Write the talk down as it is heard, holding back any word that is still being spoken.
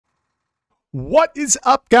What is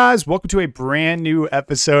up, guys? Welcome to a brand new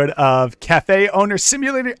episode of Cafe Owner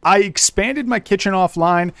Simulator. I expanded my kitchen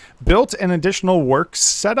offline, built an additional work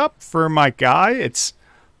setup for my guy. It's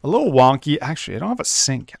a little wonky. Actually, I don't have a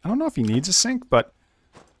sink. I don't know if he needs a sink, but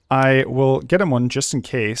I will get him one just in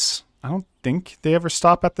case. I don't think they ever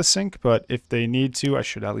stop at the sink, but if they need to, I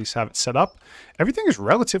should at least have it set up. Everything is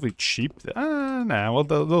relatively cheap. Nah, well,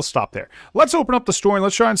 they'll stop there. Let's open up the store and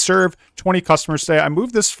let's try and serve 20 customers today. I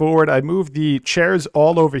moved this forward. I moved the chairs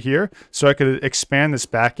all over here so I could expand this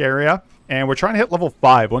back area. And we're trying to hit level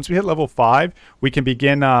 5. Once we hit level 5, we can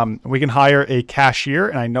begin, we can hire a cashier,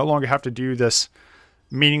 and I no longer have to do this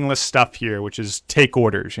meaningless stuff here, which is take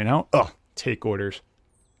orders, you know? Ugh, take orders.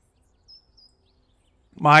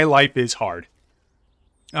 My life is hard.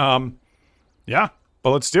 Yeah, but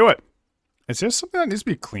let's do it. Is there something that needs to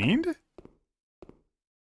be cleaned?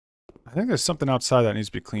 I think there's something outside that needs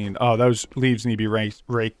to be cleaned. Oh, those leaves need to be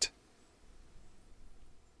raked.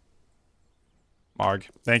 Marg,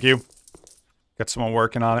 thank you. Got someone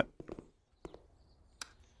working on it.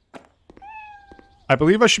 I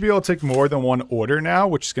believe I should be able to take more than one order now,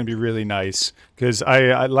 which is going to be really nice. Because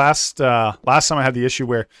last time I had the issue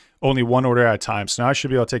where only one order at a time. So now I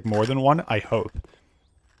should be able to take more than one, I hope.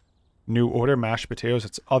 New order, mashed potatoes.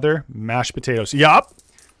 It's other mashed potatoes. Yup.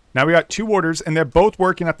 Now we got 2 orders, and they're both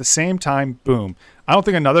working at the same time. Boom. I don't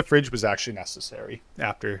think another fridge was actually necessary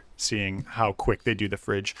after seeing how quick they do the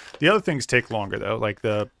fridge. The other things take longer, though, like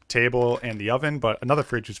the table and the oven. But another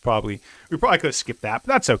fridge was probably... We probably could have skipped that,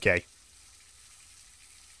 but that's okay.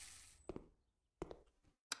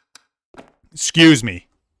 Excuse me.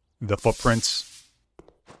 The footprints.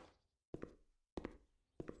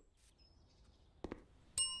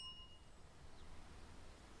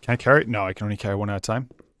 Can I carry it? No, I can only carry one at a time.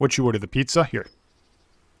 What'd you order? The pizza? Here.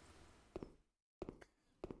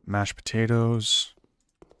 Mashed potatoes.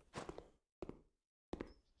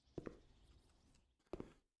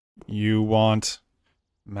 You want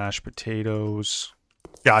mashed potatoes.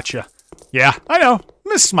 Gotcha. Yeah, I know.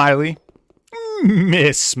 Miss Smiley.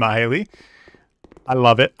 Miss Smiley. I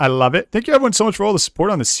love it. I love it. Thank you everyone so much for all the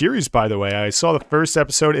support on the series, by the way. I saw the first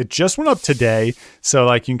episode. It just went up today, so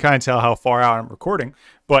like you can kind of tell how far out I'm recording.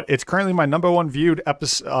 But it's currently my #1 viewed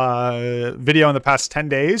video in the past 10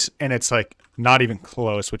 days, and it's like not even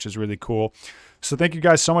close, which is really cool. So thank you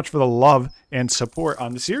guys so much for the love and support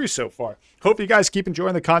on the series so far. Hope you guys keep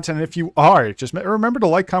enjoying the content, and if you are, just remember to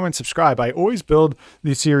like, comment, subscribe. I always build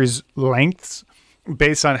these series lengths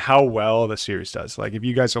based on how well the series does. Like if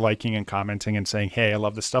you guys are liking and commenting and saying, hey, I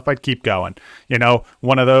love this stuff, I'd keep going. You know,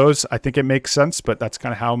 one of those, I think it makes sense, but that's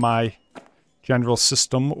kind of how my general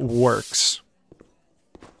system works.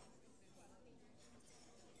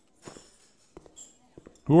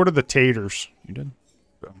 Who ordered the taters? You did?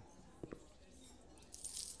 Boom.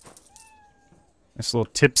 Nice little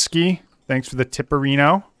tipski. Thanks for the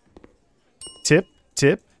tipperino. Tip,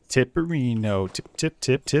 tip, tipperino. Tip, tip,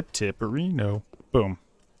 tip, tip, tipperino. Boom.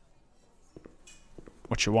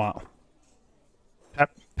 What you want?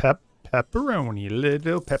 Pepperoni.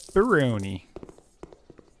 Little pepperoni.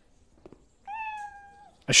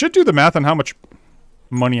 I should do the math on how much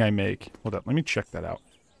money I make. Hold up. Let me check that out.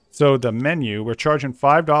 So the menu, we're charging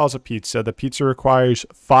 $5 a pizza. The pizza requires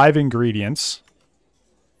 5 ingredients.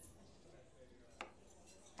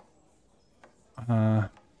 How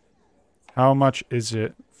much is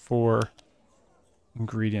it for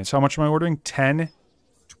ingredients? How much am I ordering? 10,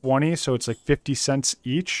 20, so it's like 50 cents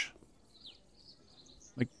each.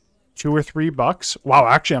 Like $2 or $3. Wow,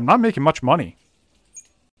 actually, I'm not making much money.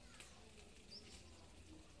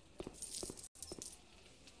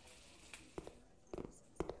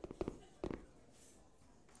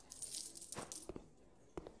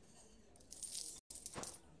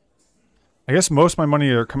 I guess most of my money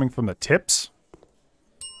are coming from the tips.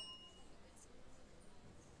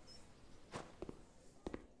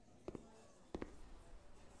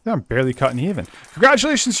 Yeah, I'm barely cutting even.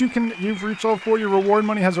 Congratulations, you've reached all 4. Your reward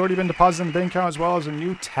money has already been deposited in the bank account, as well as a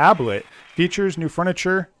new tablet. Features, new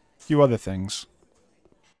furniture, a few other things.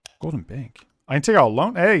 Golden Bank. I can take out a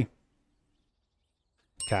loan. Hey.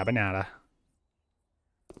 Cabinata.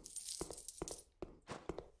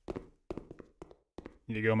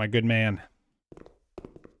 Here you go, my good man.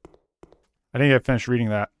 I think I finished reading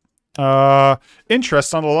that.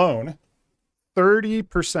 Interest on the loan.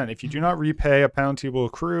 30%. If you do not repay, a penalty will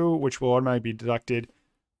accrue, which will automatically be deducted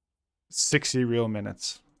 60 real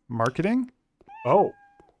minutes. Marketing? Oh.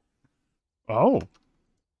 Oh.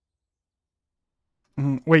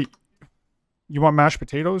 Wait. You want mashed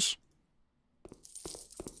potatoes?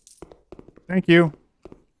 Thank you.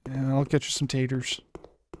 Yeah, I'll get you some taters.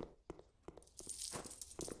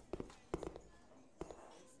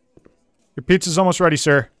 Your pizza's almost ready,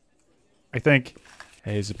 sir. I think.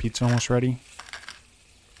 Hey, is the pizza almost ready?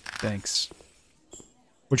 Thanks.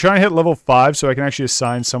 We're trying to hit level 5 so I can actually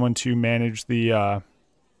assign someone to manage the,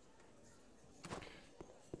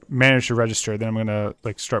 manage the register. Then I'm gonna,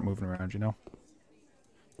 like, start moving around, you know?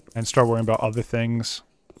 And start worrying about other things.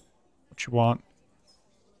 What you want.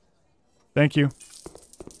 Thank you.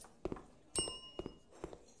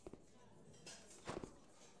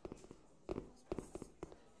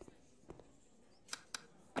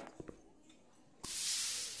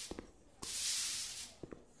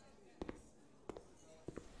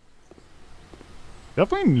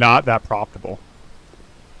 Definitely not that profitable.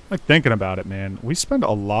 Like, thinking about it, man. We spend a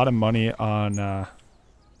lot of money on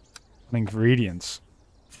ingredients.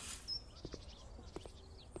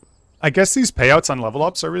 I guess these payouts on level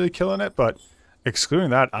ups are really killing it, but excluding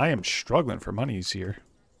that, I am struggling for monies here.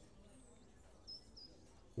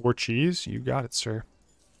 4 cheese? You got it, sir.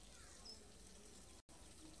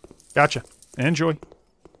 Gotcha. Enjoy.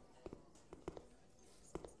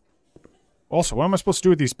 Also, what am I supposed to do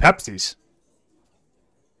with these Pepsis?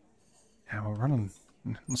 Yeah, we're running.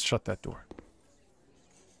 Let's shut that door.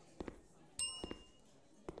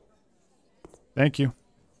 Thank you.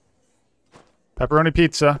 Pepperoni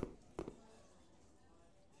pizza.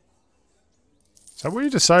 Is that where you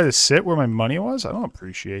decided to sit where my money was? I don't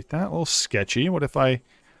appreciate that. A little sketchy. What if I...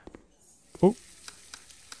 Oh.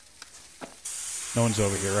 No one's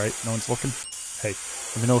over here, right? No one's looking? Hey,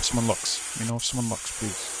 let me know if someone looks. Let me know if someone looks,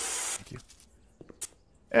 please. Thank you.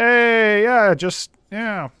 Hey, yeah, just...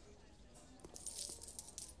 Yeah.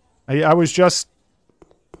 I was just...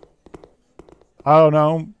 I don't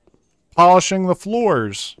know. Polishing the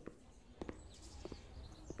floors.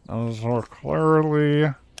 Those are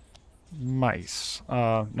clearly... mice.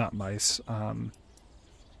 Not mice.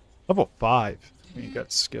 Level 5. When you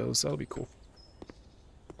got skills, that'll be cool.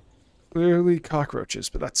 Clearly cockroaches,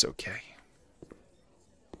 but that's okay.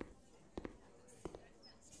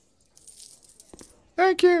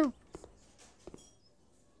 Thank you!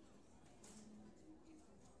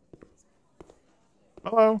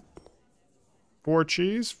 Hello. 4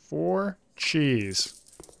 cheese? 4 cheese.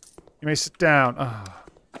 You may sit down. Ah.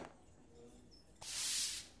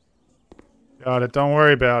 Got it. Don't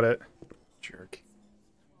worry about it. Jerk.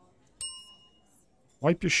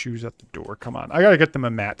 Wipe your shoes at the door. Come on. I gotta get them a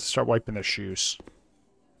mat to start wiping their shoes.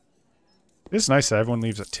 It's nice that everyone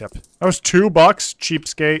leaves a tip. That was $2,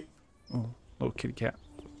 cheapskate. Oh, little kitty cat.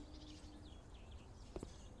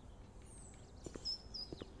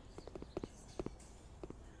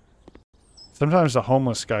 Sometimes the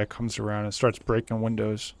homeless guy comes around and starts breaking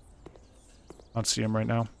windows. I don't see him right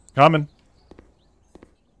now. Coming.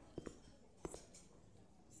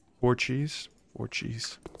 4 cheese. 4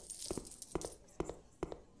 cheese.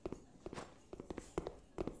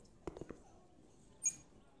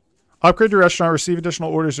 Upgrade your restaurant. Receive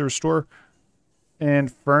additional orders to restore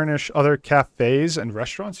and furnish other cafes and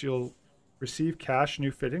restaurants. You'll receive cash,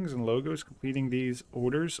 new fittings, and logos. Completing these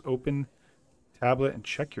orders. Open tablet and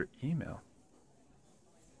check your email.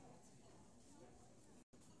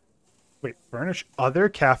 Wait, furnish other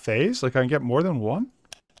cafes? Like I can get more than one?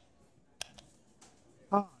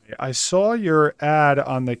 Hi, I saw your ad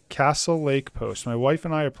on the Castle Lake post. My wife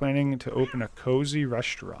and I are planning to open a cozy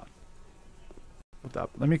restaurant. Hold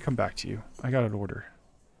up, let me come back to you. I got an order.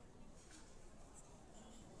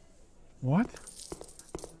 What?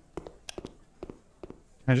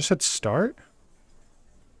 I just hit start?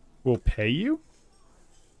 We'll pay you?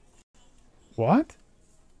 What?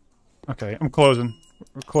 Okay, I'm closing.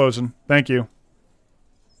 We're closing. Thank you. I'm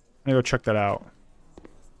gonna go check that out.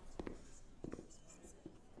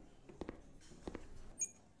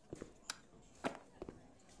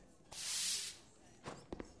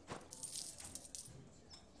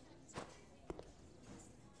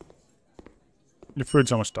 Your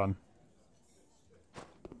food's almost done.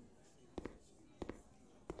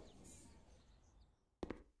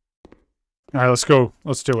 Alright, let's go.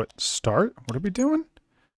 Let's do it. Start? What are we doing?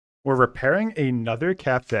 We're repairing another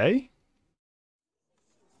cafe?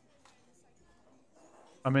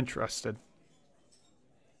 I'm interested.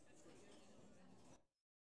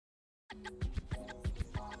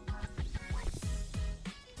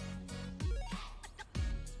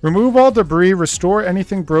 Remove all debris, restore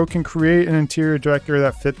anything broken, create an interior decor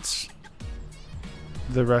that fits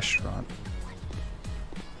the restaurant.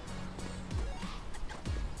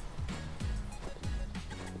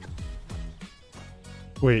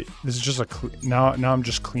 Wait, this is just a now I'm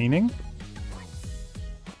just cleaning?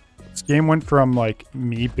 This game went from like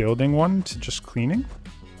me building one to just cleaning?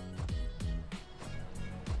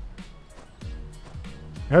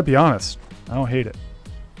 I gotta be honest, I don't hate it.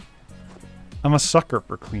 I'm a sucker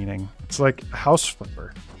for cleaning. It's like house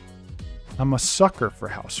flipper. I'm a sucker for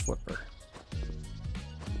house flipper.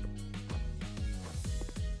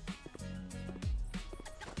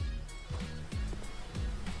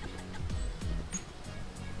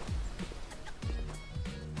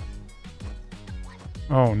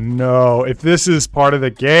 Oh no, if this is part of the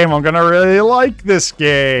game, I'm gonna really like this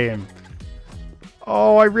game.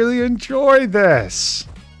 Oh, I really enjoy this.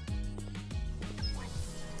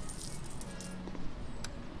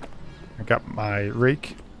 I got my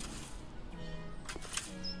rake.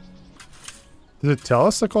 Does it tell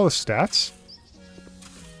us like all the stats?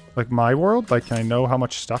 Like my world? Like can I know how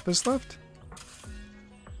much stuff is left?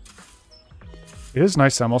 It is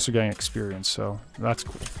nice that I'm also getting experience, so that's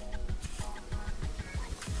cool.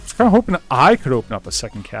 I was kind of hoping I could open up a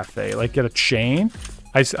second cafe, like get a chain.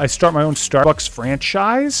 I start my own Starbucks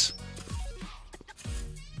franchise.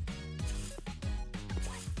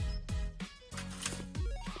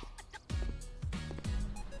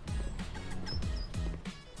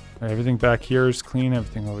 Everything back here is clean.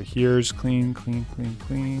 Everything over here is clean, clean, clean,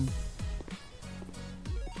 clean.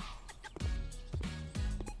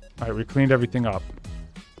 All right, we cleaned everything up.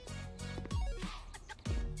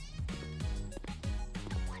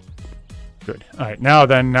 Good. All right,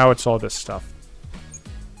 now it's all this stuff.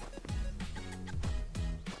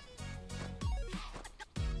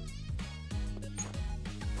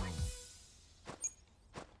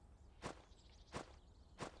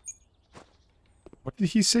 What did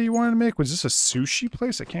he say you wanted to make? Was this a sushi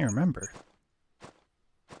place? I can't remember.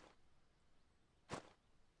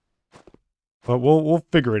 But we'll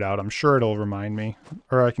figure it out. I'm sure it'll remind me,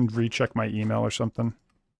 or I can recheck my email or something.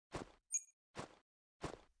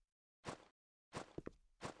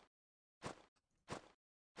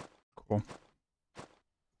 Cool.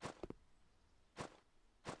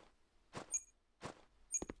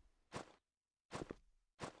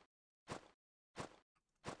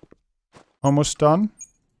 Almost done.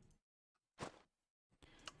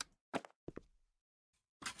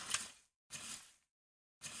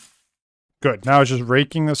 Good. Now it's just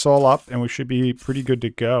raking this all up, and we should be pretty good to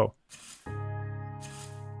go.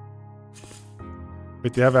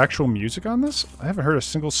 Wait, do you have actual music on this? I haven't heard a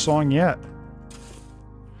single song yet.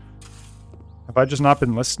 Have I just not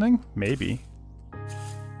been listening? Maybe.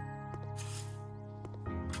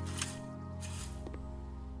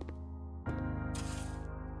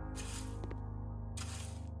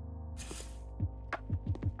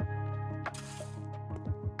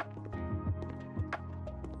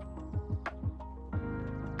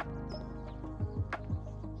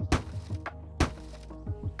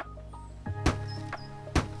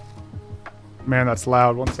 Man, that's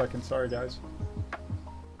loud. 1 second. Sorry, guys.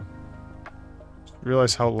 Just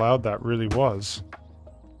realized how loud that really was.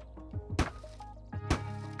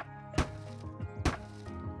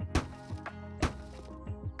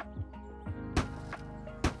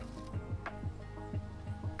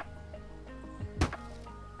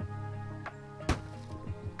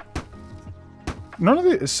 None of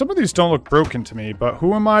these, some of these don't look broken to me, but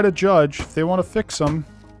who am I to judge if they want to fix them?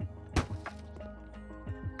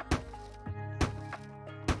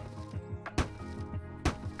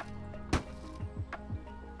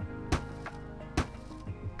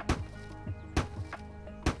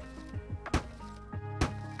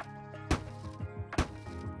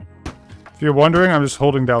 If you're wondering, I'm just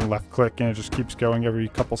holding down left click and it just keeps going every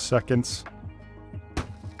couple seconds.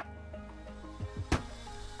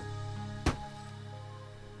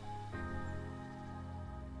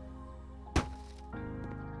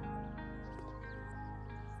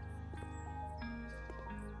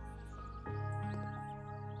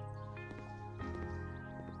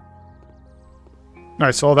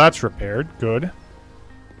 Alright, so all that's repaired. Good.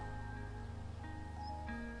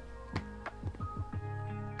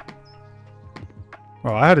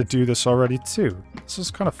 Well, I had to do this already too. This is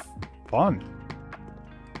kind of fun.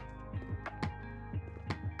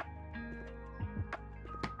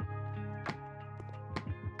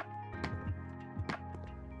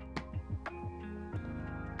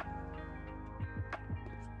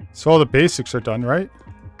 So all the basics are done, right?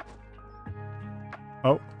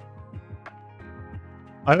 Oh.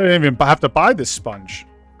 I don't even have to buy this sponge.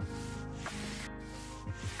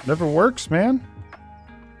 Never works, man.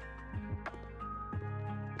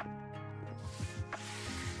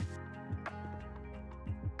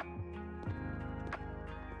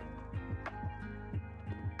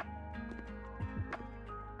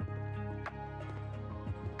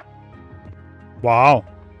 Wow.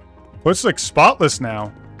 Looks like spotless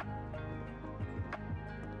now.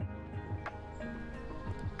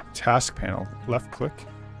 Task panel. Left click.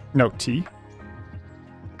 No, T.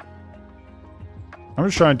 I'm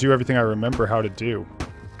just trying to do everything I remember how to do.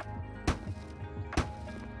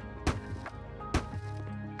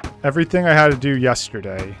 Everything I had to do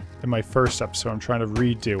yesterday in my first episode, I'm trying to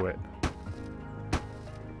redo it.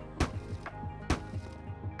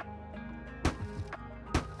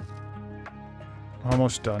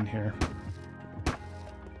 Almost done here.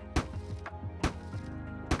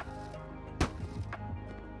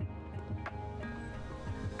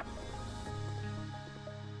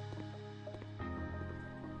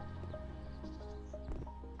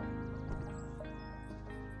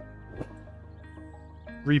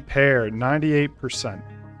 Repair, 98%.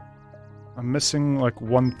 I'm missing, like,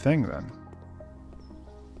 one thing, then.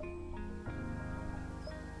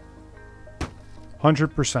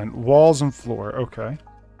 100%. Walls and floor. Okay.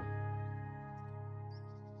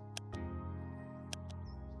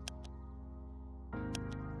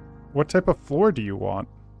 What type of floor do you want?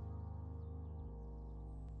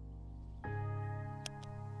 I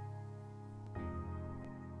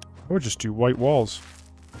would just do white walls.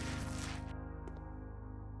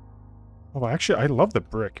 Oh, actually, I love the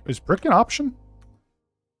brick. Is brick an option?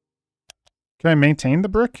 Can I maintain the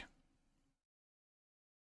brick?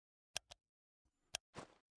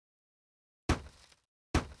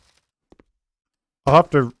 I'll have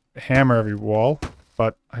to hammer every wall,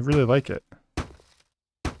 but I really like it.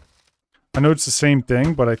 I know it's the same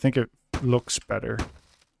thing, but I think it looks better.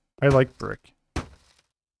 I like brick.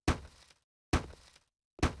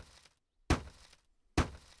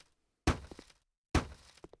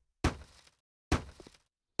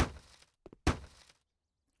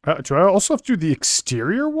 Do I also have to do the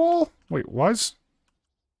exterior wall? Wait, why's...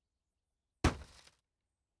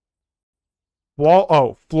 Wall...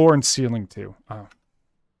 Oh, floor and ceiling too. Oh,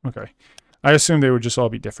 okay. I assumed they would just all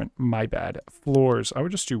be different. My bad. Floors. I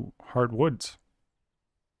would just do hardwoods.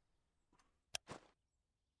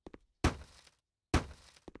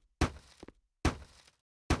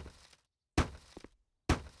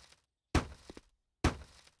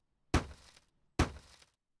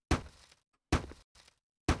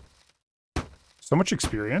 So much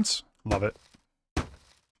experience. Love it.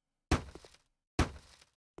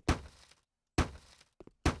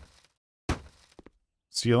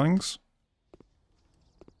 Ceilings.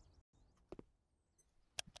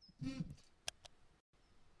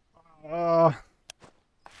 I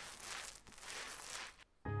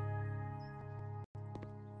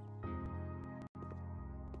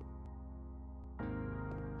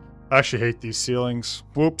actually hate these ceilings.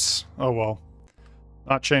 Whoops. Oh well.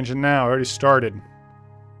 Not changing now. I already started.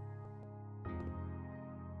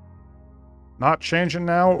 Not changing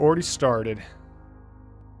now. Already started.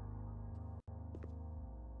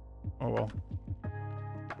 Oh well.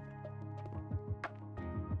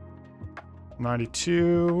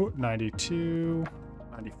 92, 92,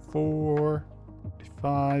 94,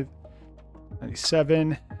 95,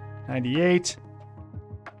 97, 98,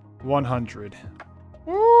 100.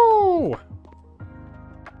 Woo!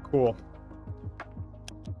 Cool.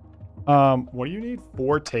 What do you need?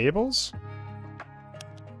 4 tables?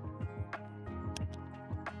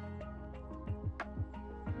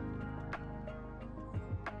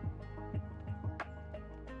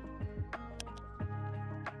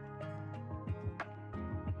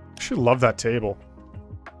 I should love that table.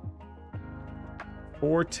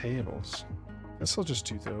 4 tables. Guess I'll just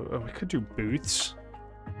do those. Oh, we could do booths.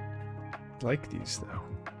 I like these though.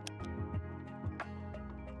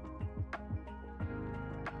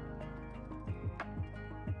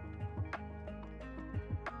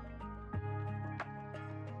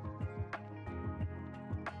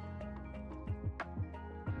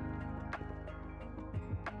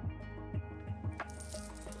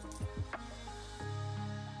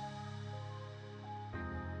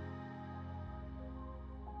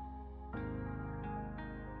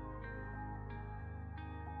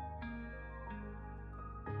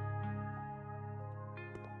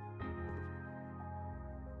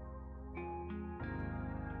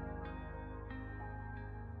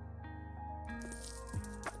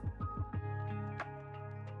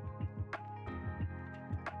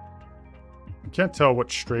 Can't tell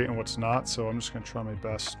what's straight and what's not, so I'm just gonna try my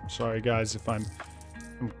best. Sorry guys if I'm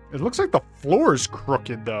it looks like the floor is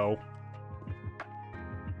crooked though.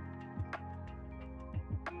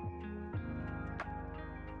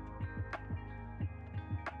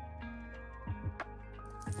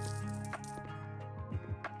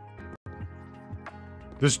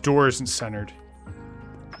 This door isn't centered.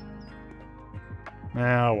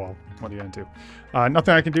 Ah, well, what are you gonna do?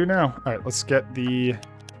 Nothing I can do now. Alright, let's get the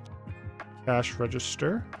cash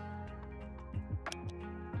register.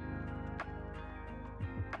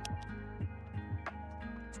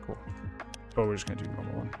 Cool. Oh, we're just gonna do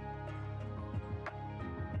normal one.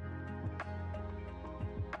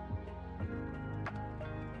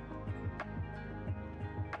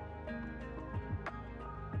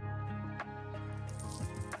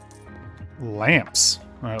 Lamps.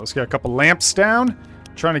 All right, let's get a couple lamps down.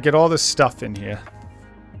 I'm trying to get all this stuff in here.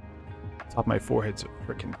 Top of my forehead's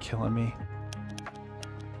freaking killing me.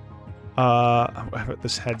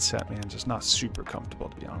 This headset, man, just not super comfortable,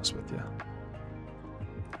 to be honest with you.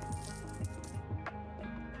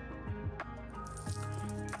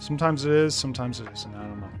 Sometimes it is, sometimes it isn't. I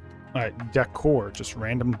don't know. All right, decor, just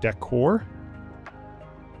random decor.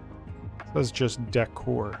 It says just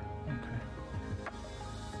decor. Okay.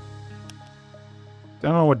 I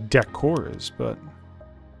don't know what decor is, but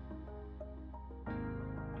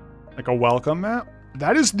like a welcome map.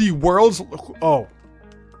 That is the world's. Oh.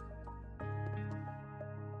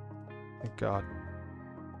 Thank God.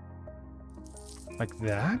 Like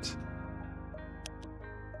that?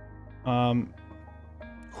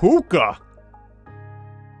 Hookah!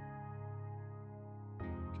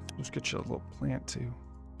 Let's get you a little plant too.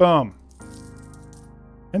 Boom.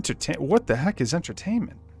 What the heck is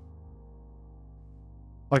entertainment?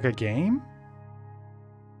 Like a game?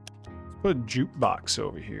 Let's put a jukebox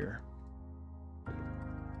over here.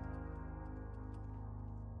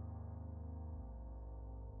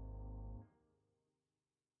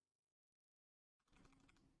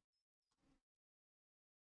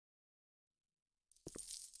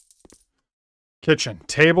 Kitchen.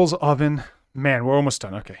 Tables, oven. Man, we're almost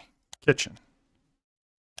done. Okay. Kitchen.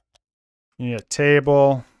 You need a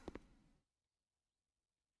table.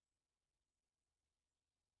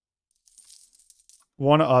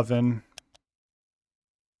 One oven.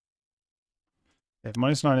 If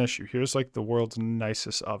money's not an issue, here's like the world's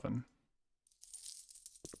nicest oven.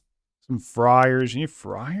 Some fryers. You need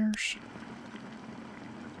fryers?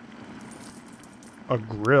 A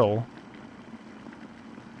grill.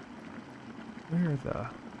 Where the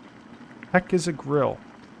heck is a grill?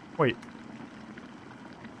 Wait.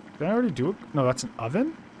 Did I already do it? No, that's an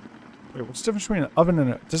oven? Wait, what's the difference between an oven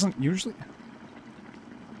and a... It doesn't usually...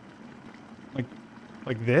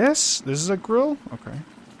 Like this? This is a grill? Okay.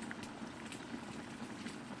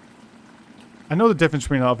 I know the difference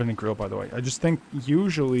between an oven and grill, by the way. I just think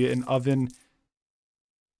usually an oven...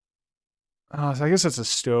 so I guess it's a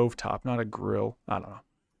stove top, not a grill. I don't know.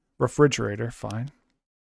 Refrigerator, fine.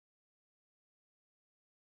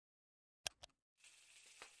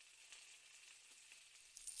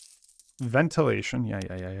 Ventilation, yeah.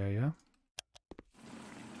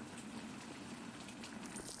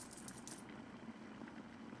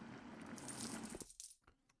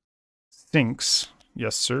 Sinks,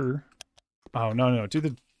 yes sir. Oh no, do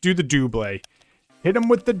the double. Hit him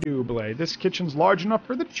with the double. This kitchen's large enough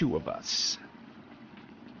for the two of us.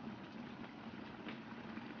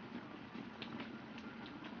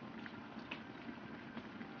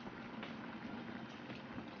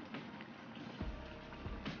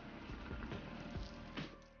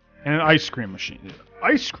 And an ice cream machine.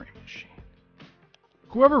 Ice cream machine.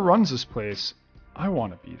 Whoever runs this place, I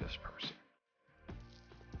want to be this person.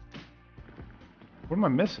 What am I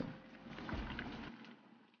missing?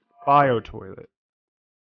 Bio toilet.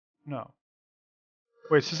 No.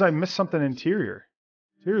 Wait, it says I missed something interior.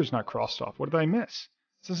 Interior's not crossed off. What did I miss?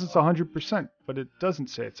 It says it's 100%, but it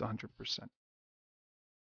doesn't say it's 100%.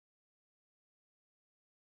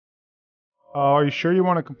 Are you sure you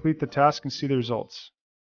want to complete the task and see the results?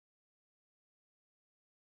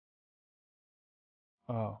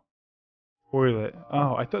 Oh. Toilet.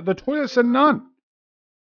 Oh, I thought the toilet said none.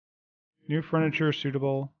 New furniture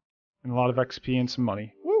suitable. And a lot of XP and some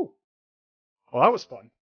money. Woo! Well, that was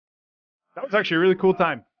fun. That was actually a really cool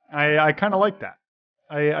time. I kind of like that.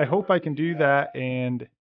 I hope I can do that, and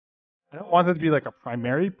I don't want that to be like a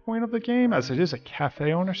primary point of the game, as it is a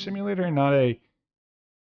cafe owner simulator and not a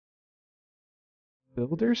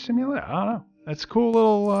builder simulator. I don't know. That's a cool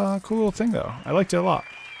little thing, though. I liked it a lot.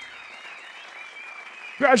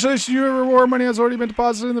 Congratulations, your reward money has already been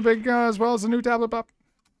deposited in the big as well as the new tablet pop.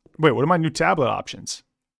 Wait, what are my new tablet options?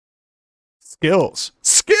 Skills.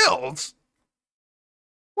 Skills?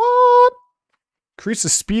 What? Increase the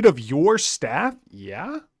speed of your staff?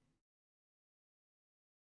 Yeah?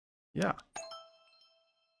 Yeah.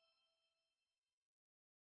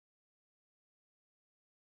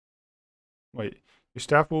 Wait, your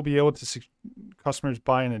staff will be able to see customers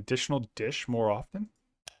buy an additional dish more often?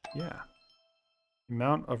 Yeah.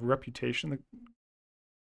 Amount of reputation that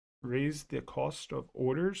raise the cost of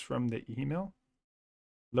orders from the email.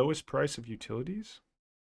 Lowest price of utilities.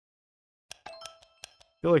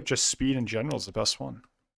 I feel like just speed in general is the best one.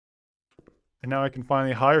 And now I can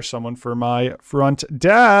finally hire someone for my front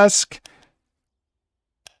desk.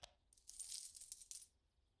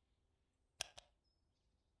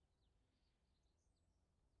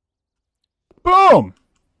 Boom!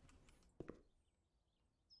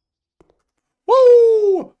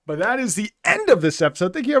 Woo! But that is the end of this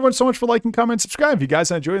episode. Thank you everyone so much for liking, comment, subscribe. If you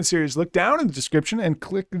guys enjoyed the series, look down in the description and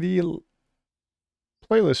click the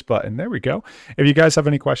playlist button. There we go. If you guys have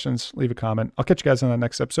any questions, leave a comment. I'll catch you guys on the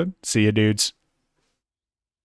next episode. See you, dudes.